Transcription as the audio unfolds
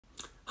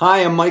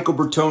Hi, I'm Michael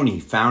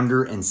Bertoni,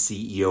 founder and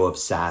CEO of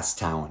SaaS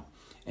Talent.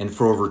 And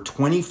for over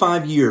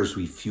 25 years,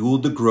 we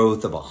fueled the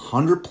growth of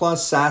 100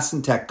 plus SaaS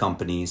and tech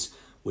companies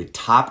with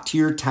top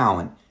tier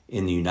talent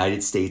in the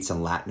United States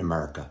and Latin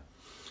America.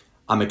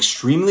 I'm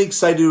extremely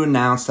excited to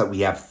announce that we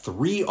have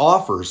 3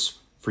 offers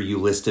for you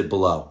listed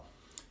below.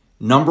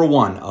 Number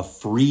 1, a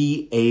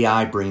free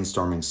AI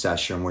brainstorming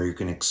session where you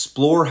can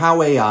explore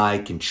how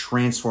AI can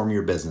transform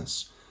your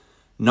business.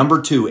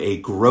 Number 2, a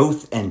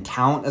growth and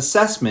talent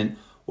assessment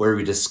where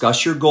we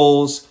discuss your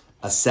goals,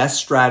 assess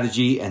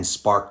strategy, and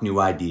spark new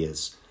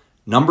ideas.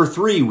 Number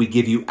 3, we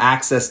give you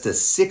access to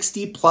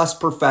 60 plus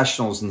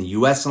professionals in the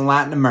US and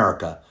Latin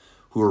America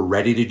who are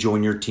ready to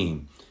join your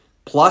team.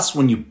 Plus,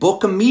 when you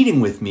book a meeting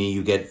with me,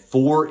 you get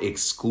 4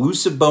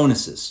 exclusive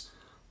bonuses.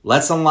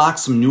 Let's unlock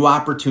some new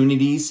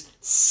opportunities.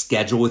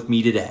 Schedule with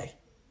me today.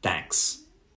 Thanks.